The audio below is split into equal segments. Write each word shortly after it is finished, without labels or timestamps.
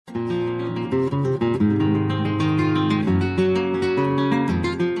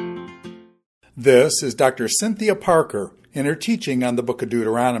This is Dr. Cynthia Parker in her teaching on the book of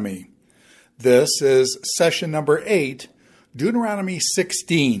Deuteronomy. This is session number 8, Deuteronomy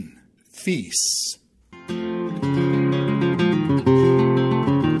 16, Feasts.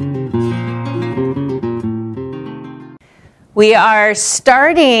 We are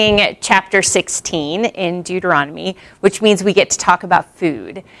starting chapter 16 in Deuteronomy, which means we get to talk about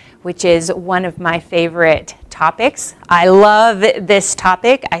food, which is one of my favorite topics. I love this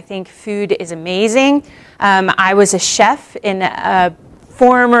topic. I think food is amazing. I was a chef in a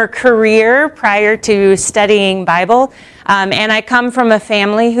former career prior to studying Bible, and I come from a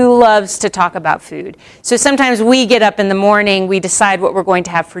family who loves to talk about food. So sometimes we get up in the morning, we decide what we're going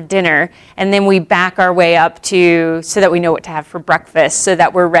to have for dinner, and then we back our way up to so that we know what to have for breakfast, so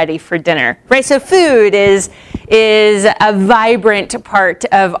that we're ready for dinner. Right? So food is a vibrant part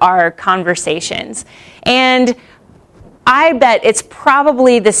of our conversations. And I bet it's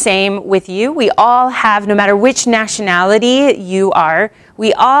probably the same with you. We all have, no matter which nationality you are,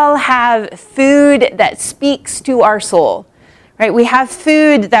 we all have food that speaks to our soul, right? We have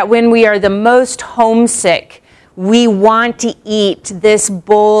food that when we are the most homesick, we want to eat this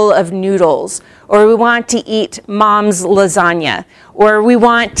bowl of noodles, or we want to eat mom's lasagna, or we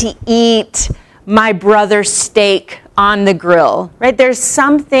want to eat my brother's steak on the grill, right? There's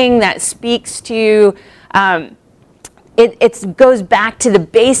something that speaks to It goes back to the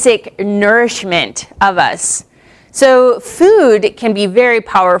basic nourishment of us. So food can be very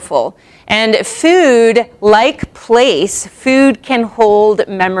powerful. And food, like place, food can hold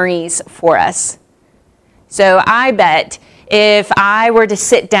memories for us. So I bet if I were to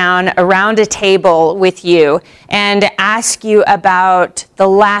sit down around a table with you and ask you about the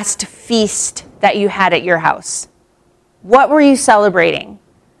last feast that you had at your house, what were you celebrating?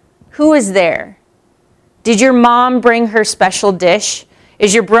 Who was there? Did your mom bring her special dish?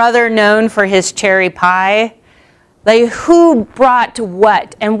 Is your brother known for his cherry pie? Like, who brought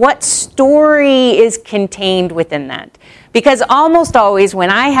what? And what story is contained within that? Because almost always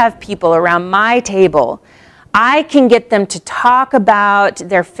when I have people around my table, I can get them to talk about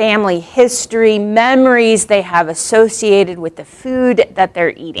their family history, memories they have associated with the food that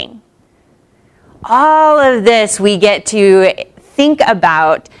they're eating. All of this we get to think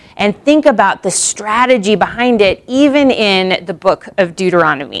about the strategy behind it, even in the book of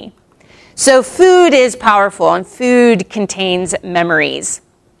Deuteronomy. So food is powerful, and food contains memories.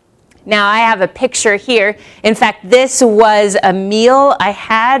 Now, I have a picture here. In fact, this was a meal I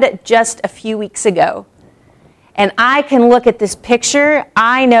had just a few weeks ago. And I can look at this picture.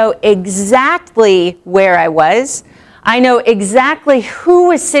 I know exactly where I was. I know exactly who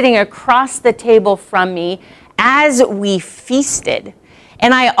was sitting across the table from me as we feasted.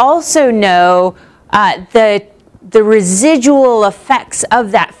 And I also know the residual effects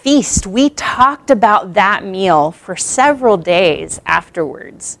of that feast. We talked about that meal for several days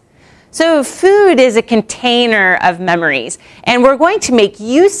afterwards. So food is a container of memories. And we're going to make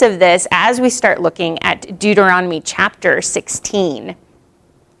use of this as we start looking at Deuteronomy chapter 16.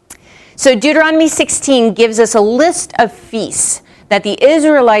 So Deuteronomy 16 gives us a list of feasts that the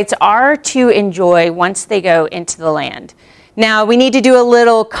Israelites are to enjoy once they go into the land. Now, we need to do a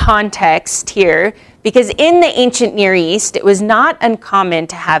little context here, because in the ancient Near East, it was not uncommon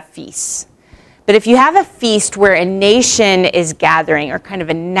to have feasts. But if you have a feast where a nation is gathering, or kind of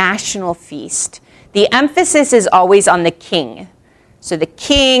a national feast, the emphasis is always on the king. So the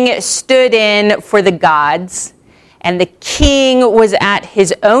king stood in for the gods, and the king was at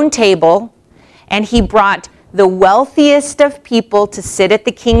his own table, and he brought the wealthiest of people to sit at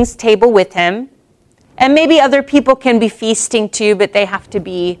the king's table with him. And maybe other people can be feasting too, but they have to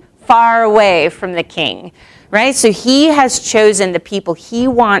be far away from the king, right? So he has chosen the people he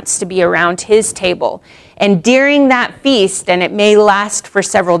wants to be around his table. And during that feast, and it may last for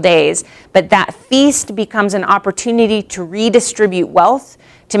several days, but that feast becomes an opportunity to redistribute wealth,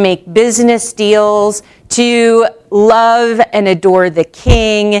 to make business deals, to love and adore the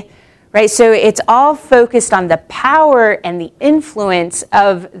king, right? So it's all focused on the power and the influence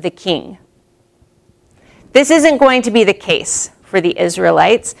of the king. This isn't going to be the case for the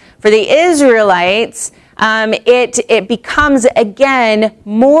Israelites. For the Israelites, it becomes, again,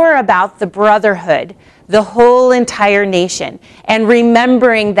 more about the brotherhood, the whole entire nation, and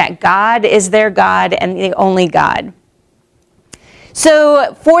remembering that God is their God and the only God.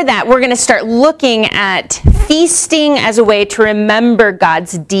 So for that, we're going to start looking at feasting as a way to remember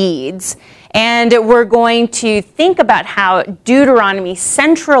God's deeds. And we're going to think about how Deuteronomy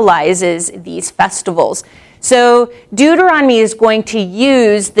centralizes these festivals. So Deuteronomy is going to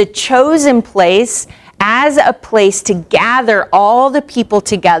use the chosen place as a place to gather all the people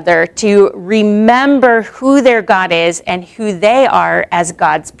together to remember who their God is and who they are as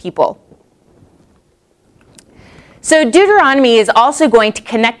God's people. So Deuteronomy is also going to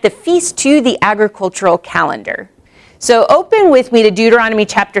connect the feast to the agricultural calendar. So open with me to Deuteronomy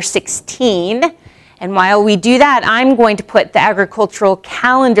chapter 16. And while we do that, I'm going to put the agricultural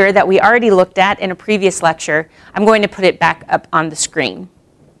calendar that we already looked at in a previous lecture, I'm going to put it back up on the screen.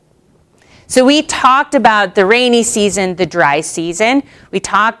 So we talked about the rainy season, the dry season. We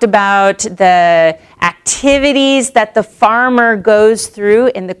talked about the activities that the farmer goes through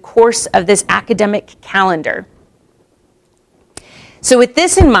in the course of this academic calendar. So with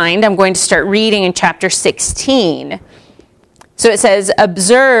this in mind, I'm going to start reading in chapter 16. So it says,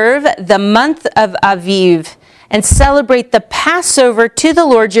 "Observe the month of Aviv and celebrate the Passover to the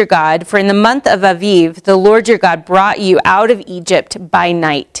Lord your God, for in the month of Aviv the Lord your God brought you out of Egypt by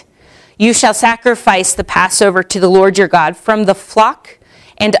night. You shall sacrifice the Passover to the Lord your God from the flock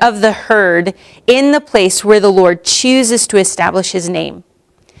and of the herd in the place where the Lord chooses to establish his name.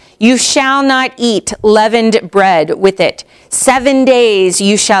 You shall not eat leavened bread with it. 7 days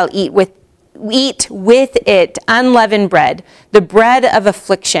you shall eat with it unleavened bread, the bread of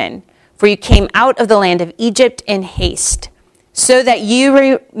affliction, for you came out of the land of Egypt in haste, so that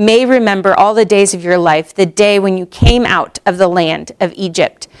you may remember all the days of your life, the day when you came out of the land of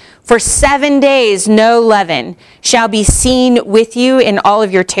Egypt. For 7 days no leaven shall be seen with you in all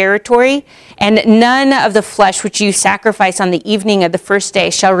of your territory, and none of the flesh which you sacrifice on the evening of the first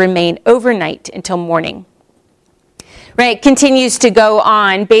day shall remain overnight until morning." Right, continues to go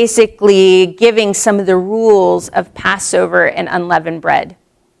on, basically giving some of the rules of Passover and unleavened bread.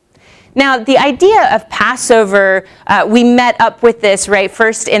 Now, the idea of Passover, we met up with this, right,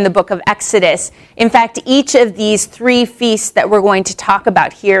 first in the book of Exodus. In fact, each of these 3 feasts that we're going to talk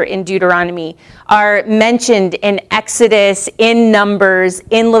about here in Deuteronomy are mentioned in Exodus, in Numbers,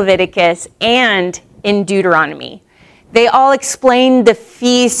 in Leviticus, and in Deuteronomy. They all explain the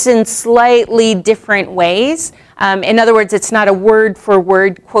feasts in slightly different ways. In other words, it's not a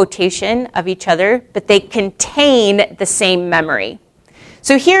word-for-word quotation of each other, but they contain the same memory.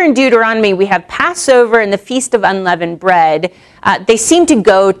 So here in Deuteronomy, we have Passover and the Feast of Unleavened Bread. They seem to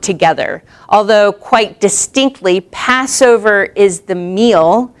go together, although quite distinctly, Passover is the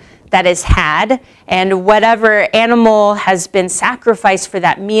meal that is had, and whatever animal has been sacrificed for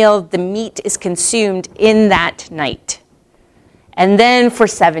that meal, the meat is consumed in that night. And then for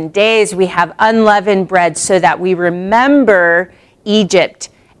 7 days, we have unleavened bread so that we remember Egypt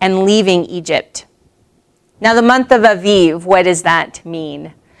and leaving Egypt. Now, the month of Aviv, what does that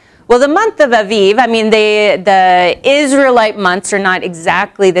mean? Well, the month of Aviv, the Israelite months are not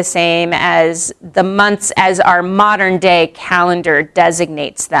exactly the same as the months as our modern day calendar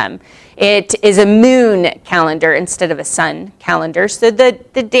designates them. It is a moon calendar instead of a sun calendar, so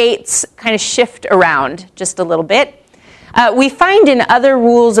the dates kind of shift around just a little bit. We find in other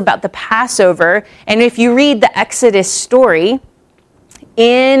rules about the Passover, and if you read the Exodus story,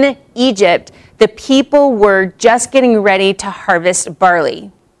 in Egypt, the people were just getting ready to harvest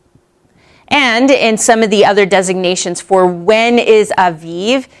barley. And in some of the other designations for when is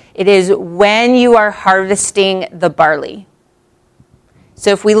Aviv, it is when you are harvesting the barley.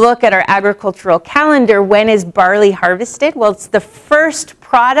 So if we look at our agricultural calendar, when is barley harvested? Well, it's the first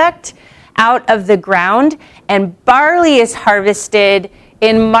product out of the ground, and barley is harvested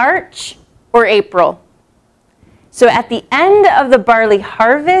in March or April. So at the end of the barley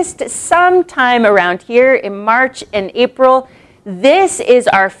harvest, sometime around here in March and April, this is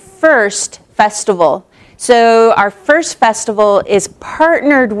our first festival. So our first festival is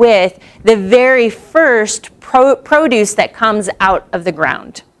partnered with the very first produce that comes out of the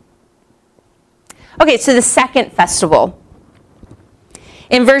ground. Okay, so the second festival.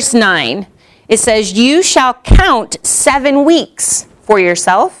 In verse 9, it says, "You shall count 7 weeks for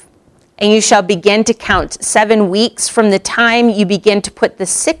yourself, and you shall begin to count 7 weeks from the time you begin to put the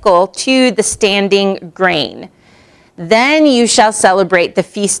sickle to the standing grain. Then you shall celebrate the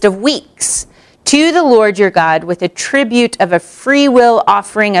Feast of Weeks to the Lord your God with a tribute of a free will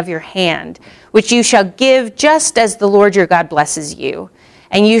offering of your hand, which you shall give just as the Lord your God blesses you.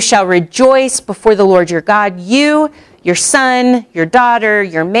 And you shall rejoice before the Lord your God, you, your son, your daughter,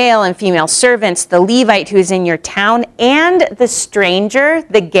 your male and female servants, the Levite who is in your town, and the stranger,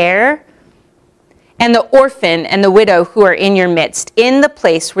 the ger, and the orphan and the widow who are in your midst, in the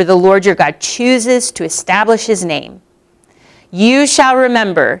place where the Lord your God chooses to establish his name. You shall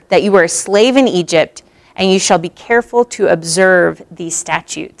remember that you were a slave in Egypt, and you shall be careful to observe these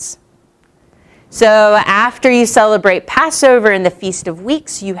statutes." So after you celebrate Passover and the Feast of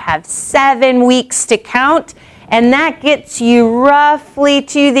Weeks, you have 7 weeks to count, and that gets you roughly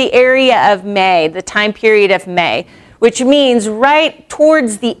to the area of May, the time period of May, which means right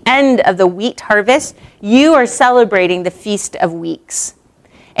towards the end of the wheat harvest, you are celebrating the Feast of Weeks.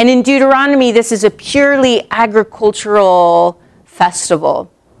 And in Deuteronomy, this is a purely agricultural festival.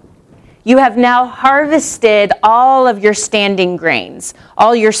 You have now harvested all of your standing grains,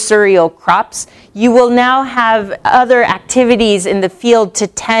 all your cereal crops. You will now have other activities in the field to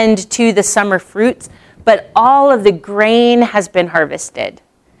tend to the summer fruits, but all of the grain has been harvested.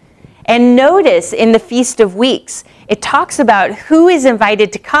 And notice in the Feast of Weeks, it talks about who is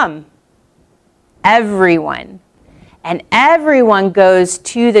invited to come. Everyone. And everyone goes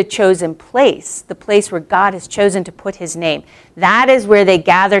to the chosen place, the place where God has chosen to put his name. That is where they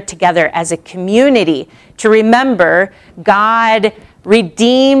gather together as a community to remember God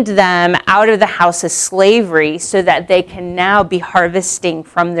redeemed them out of the house of slavery so that they can now be harvesting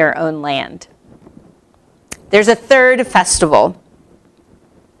from their own land. There's a third festival.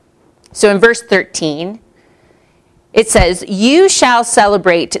 So in verse 13, it says, "You shall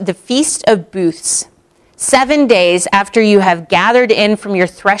celebrate the Feast of Booths 7 days after you have gathered in from your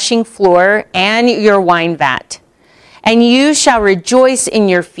threshing floor and your wine vat. And you shall rejoice in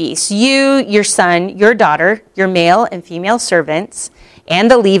your feast, you, your son, your daughter, your male and female servants,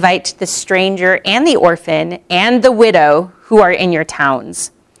 and the Levite, the stranger, and the orphan, and the widow who are in your towns.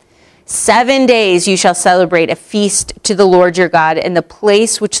 7 days you shall celebrate a feast to the Lord your God in the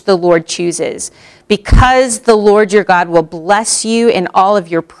place which the Lord chooses, because the Lord your God will bless you in all of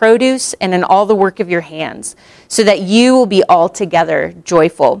your produce and in all the work of your hands, so that you will be altogether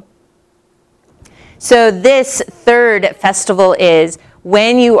joyful." So this third festival is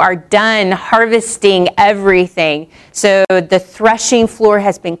when you are done harvesting everything. So the threshing floor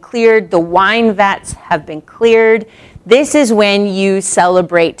has been cleared, the wine vats have been cleared. This is when you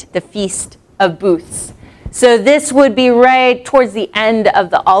celebrate the Feast of Booths. So this would be right towards the end of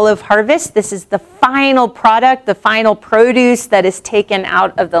the olive harvest. This is the final product, the final produce that is taken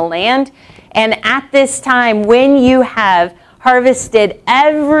out of the land. And at this time, when you have harvested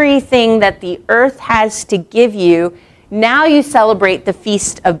everything that the earth has to give you, now you celebrate the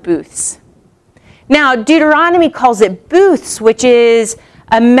Feast of Booths. Now, Deuteronomy calls it booths, which is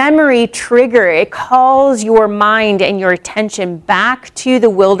a memory trigger. It calls your mind and your attention back to the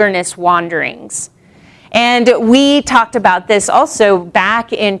wilderness wanderings. And we talked about this also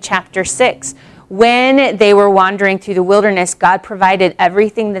back in chapter 6. When they were wandering through the wilderness, God provided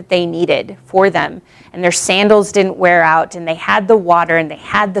everything that they needed for them. And their sandals didn't wear out, and they had the water, and they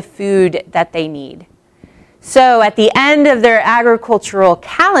had the food that they need. So at the end of their agricultural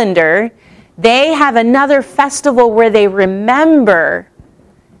calendar, they have another festival where they remember,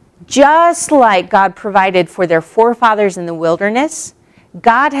 just like God provided for their forefathers in the wilderness,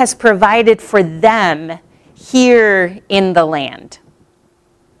 God has provided for them here in the land.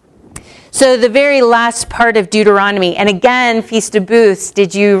 So the very last part of Deuteronomy, and again, Feast of Booths,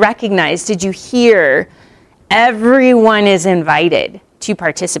 did you recognize, did you hear? Everyone is invited to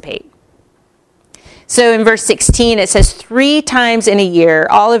participate. So in verse 16, it says, 3 times in a year,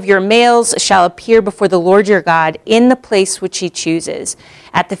 all of your males shall appear before the Lord your God in the place which he chooses,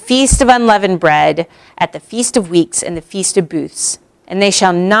 at the Feast of Unleavened Bread, at the Feast of Weeks, and the Feast of Booths. And they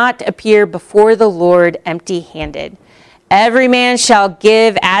shall not appear before the Lord empty-handed. Every man shall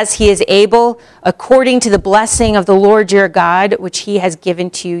give as he is able, according to the blessing of the Lord your God, which he has given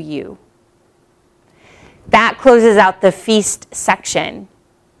to you. That closes out the feast section.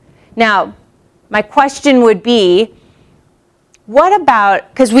 Now, my question would be, what about,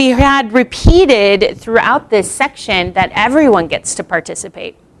 because we had repeated throughout this section that everyone gets to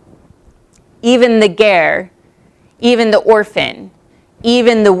participate. Even the ger, even the orphan,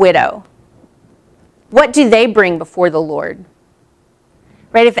 even the widow. What do they bring before the Lord?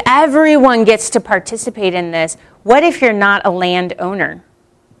 Right? If everyone gets to participate in this, what if you're not a landowner?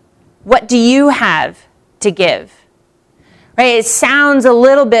 What do you have to give? Right? It sounds a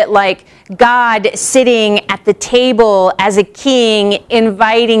little bit like God sitting at the table as a king,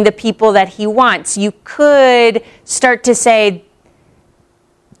 inviting the people that he wants. You could start to say,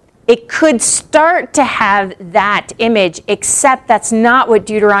 it could start to have that image, except that's not what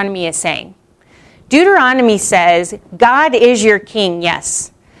Deuteronomy is saying. Deuteronomy says, God is your king,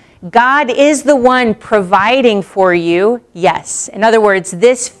 yes. God is the one providing for you, yes. In other words,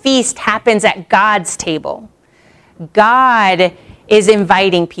 this feast happens at God's table. God is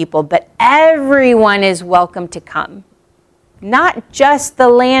inviting people, but everyone is welcome to come, not just the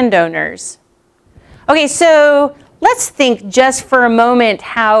landowners. Okay, so let's think just for a moment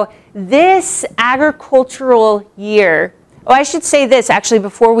how this agricultural year, I should say this actually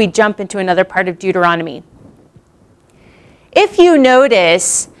before we jump into another part of Deuteronomy. If you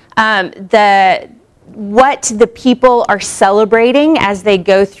notice what the people are celebrating as they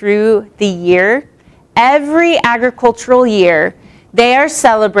go through the year, every agricultural year, they are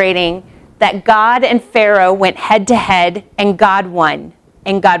celebrating that God and Pharaoh went head to head and God won.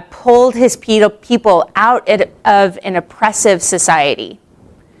 And God pulled his people out of an oppressive society.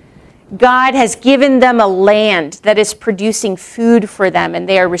 God has given them a land that is producing food for them, and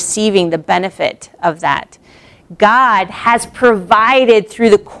they are receiving the benefit of that. God has provided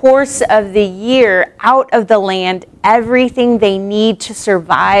through the course of the year out of the land everything they need to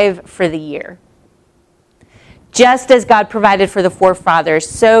survive for the year. Just as God provided for the forefathers,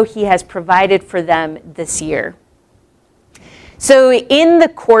 so he has provided for them this year. So in the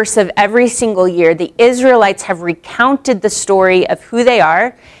course of every single year, the Israelites have recounted the story of who they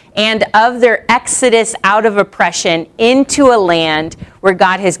are and of their exodus out of oppression into a land where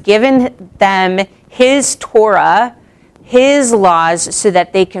God has given them his Torah, his laws, so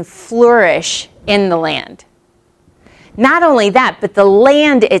that they can flourish in the land. Not only that, but the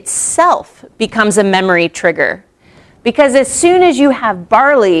land itself becomes a memory trigger. Because as soon as you have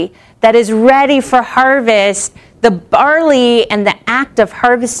barley that is ready for harvest, the barley and the act of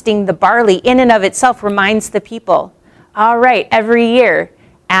harvesting the barley in and of itself reminds the people, all right, every year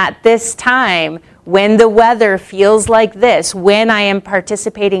at this time, when the weather feels like this, when I am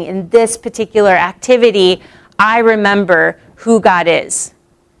participating in this particular activity, I remember who God is.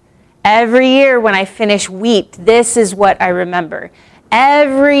 Every year when I finish wheat, this is what I remember.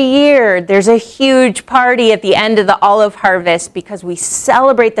 Every year there's a huge party at the end of the olive harvest because we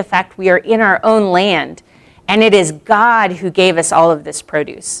celebrate the fact we are in our own land. And it is God who gave us all of this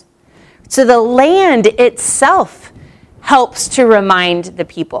produce. So the land itself helps to remind the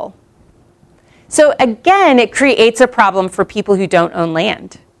people. So again, it creates a problem for people who don't own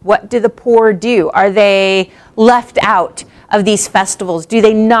land. What do the poor do? Are they left out of these festivals? Do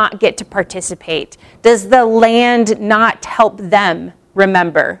they not get to participate? Does the land not help them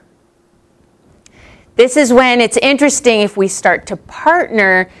remember? This is when it's interesting if we start to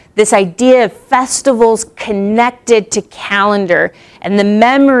partner this idea of festivals connected to calendar and the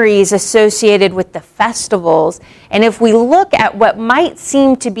memories associated with the festivals. And if we look at what might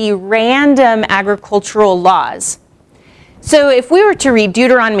seem to be random agricultural laws. So if we were to read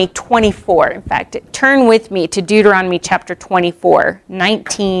Deuteronomy 24, in fact, turn with me to Deuteronomy chapter 24,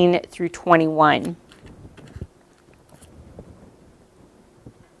 19 through 21.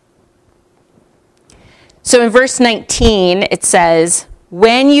 So in verse 19, it says,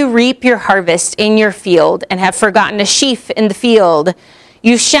 "When you reap your harvest in your field and have forgotten a sheaf in the field,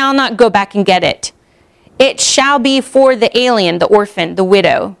 you shall not go back and get it. It shall be for the alien, the orphan, the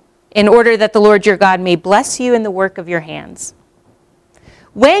widow, in order that the Lord your God may bless you in the work of your hands.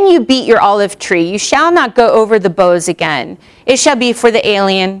 When you beat your olive tree, you shall not go over the boughs again. It shall be for the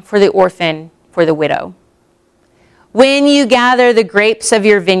alien, for the orphan, for the widow. When you gather the grapes of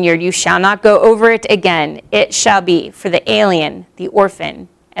your vineyard, you shall not go over it again. It shall be for the alien, the orphan,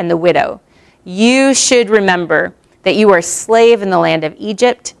 and the widow. You should remember that you are a slave in the land of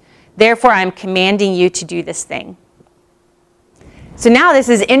Egypt. Therefore, I am commanding you to do this thing." So now this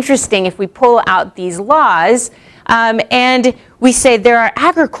is interesting if we pull out these laws and we say there are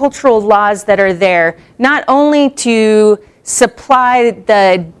agricultural laws that are there not only to supply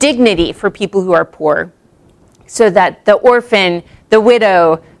the dignity for people who are poor, so that the orphan, the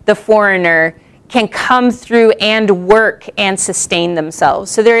widow, the foreigner can come through and work and sustain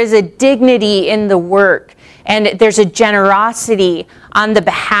themselves. So there is a dignity in the work, and there's a generosity on the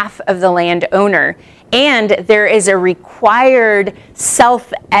behalf of the landowner. And there is a required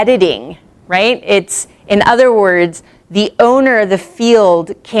self-editing, right? It's, in other words, the owner of the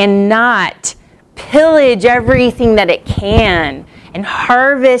field cannot pillage everything that it can and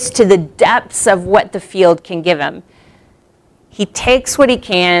harvest to the depths of what the field can give him. He takes what he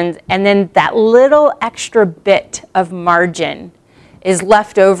can, and then that little extra bit of margin is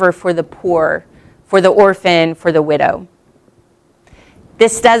left over for the poor, for the orphan, for the widow.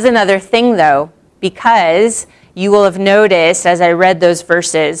 This does another thing, though, because you will have noticed as I read those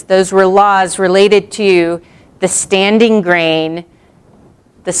verses, those were laws related to the standing grain,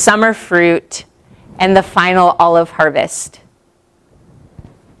 the summer fruit, and the final olive harvest.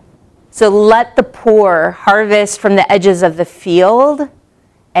 So let the poor harvest from the edges of the field.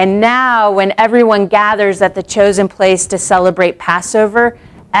 And now when everyone gathers at the chosen place to celebrate Passover,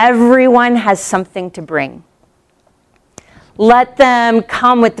 everyone has something to bring. Let them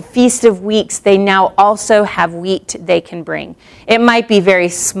come with the Feast of Weeks. They now also have wheat they can bring. It might be very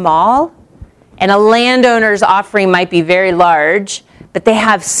small, and a landowner's offering might be very large, but they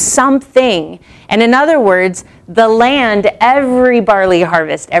have something. And in other words, the land, every barley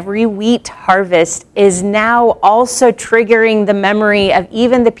harvest, every wheat harvest is now also triggering the memory of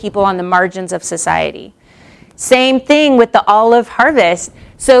even the people on the margins of society. Same thing with the olive harvest.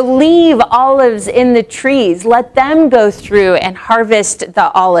 So leave olives in the trees. Let them go through and harvest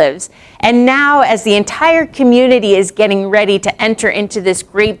the olives. And now as the entire community is getting ready to enter into this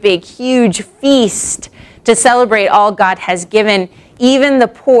great big huge feast to celebrate all God has given, even the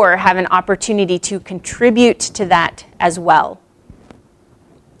poor have an opportunity to contribute to that as well.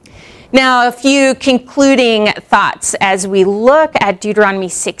 Now, a few concluding thoughts as we look at Deuteronomy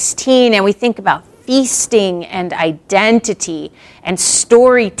 16 and we think about feasting and identity and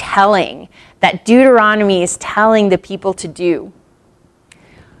storytelling that Deuteronomy is telling the people to do.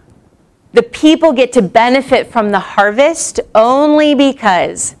 The people get to benefit from the harvest only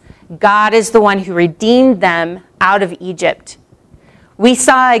because God is the one who redeemed them out of Egypt. We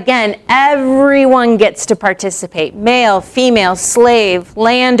saw again, everyone gets to participate. Male, female, slave,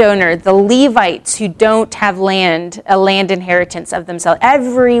 landowner, the Levites who don't have land, a land inheritance of themselves.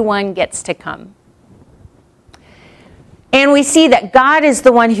 Everyone gets to come. And we see that God is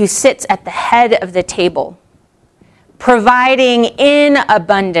the one who sits at the head of the table, providing in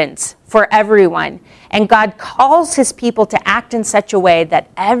abundance for everyone. And God calls his people to act in such a way that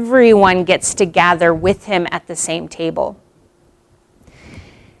everyone gets to gather with him at the same table.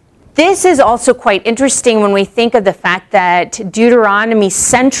 This is also quite interesting when we think of the fact that Deuteronomy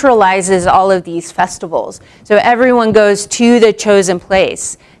centralizes all of these festivals. So everyone goes to the chosen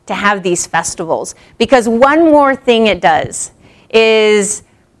place to have these festivals. Because one more thing it does is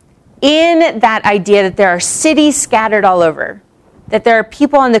in that idea that there are cities scattered all over, that there are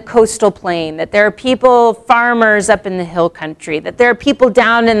people on the coastal plain, that there are people, farmers up in the hill country, that there are people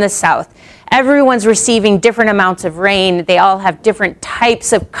down in the south. Everyone's receiving different amounts of rain. They all have different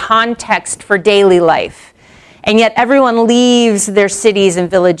types of context for daily life. And yet everyone leaves their cities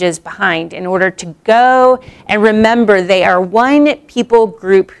and villages behind in order to go and remember they are one people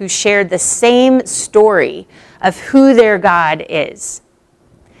group who shared the same story of who their God is.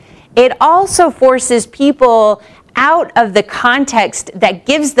 It also forces people out of the context that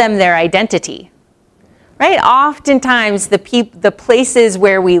gives them their identity. Right? Oftentimes the places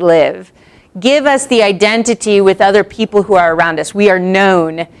where we live give us the identity with other people who are around us. We are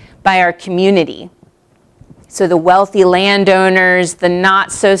known by our community. So the wealthy landowners, the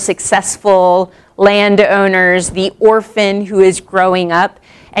not so successful landowners, the orphan who is growing up.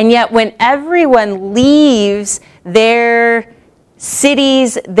 And yet when everyone leaves their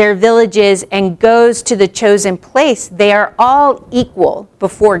cities, their villages, and goes to the chosen place, they are all equal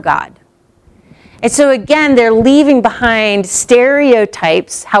before God. And so again, they're leaving behind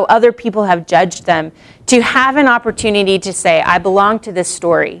stereotypes, how other people have judged them, to have an opportunity to say, I belong to this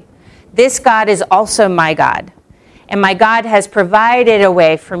story. This God is also my God. And my God has provided a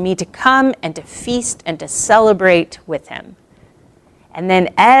way for me to come and to feast and to celebrate with him. And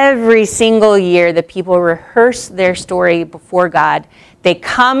then every single year, the people rehearse their story before God. They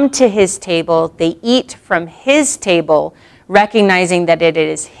come to his table. They eat from his table, recognizing that it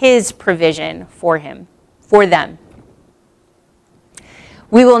is his provision for them.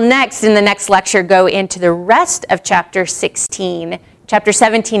 We will next, in the next lecture, go into the rest of chapter 16, chapter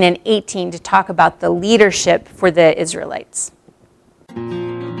 17 and 18, to talk about the leadership for the Israelites.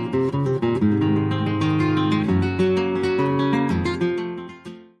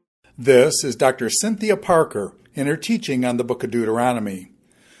 This is Dr. Cynthia Parker in her teaching on the book of Deuteronomy.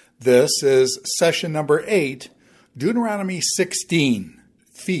 This is session number 8, Deuteronomy 16,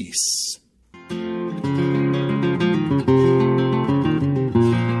 Feasts.